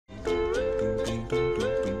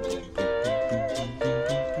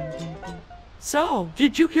So,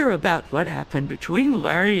 did you hear about what happened between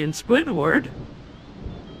Larry and Squidward?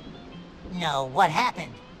 No, what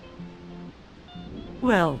happened?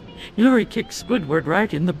 Well, Larry kicked Squidward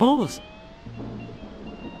right in the balls.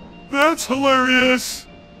 That's hilarious!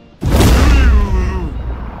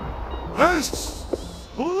 That's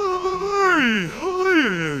hilarious!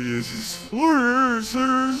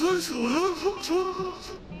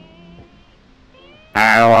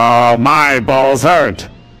 Ow, my balls hurt!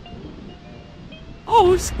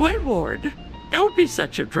 Oh, Squidward, don't be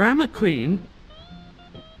such a drama queen.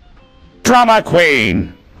 Drama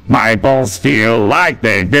queen! My balls feel like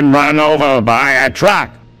they've been run over by a truck.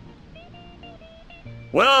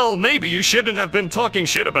 Well, maybe you shouldn't have been talking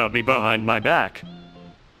shit about me behind my back.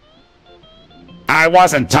 I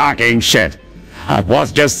wasn't talking shit. I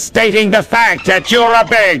was just stating the fact that you're a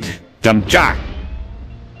big dumb jock.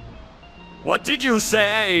 What did you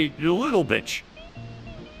say, you little bitch?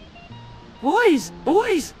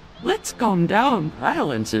 Boys, let's calm down.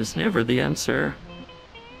 Violence is never the answer.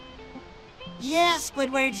 Yeah,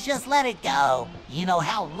 Squidward, just let it go. You know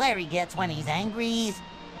how Larry gets when he's angry.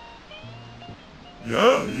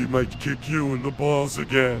 Yeah, he might kick you in the balls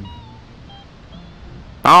again.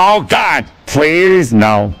 Oh God, please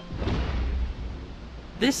no.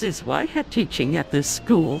 This is why you're teaching at this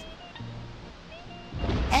school.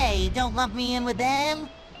 Hey, don't lump me in with them.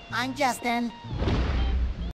 I'm Justin.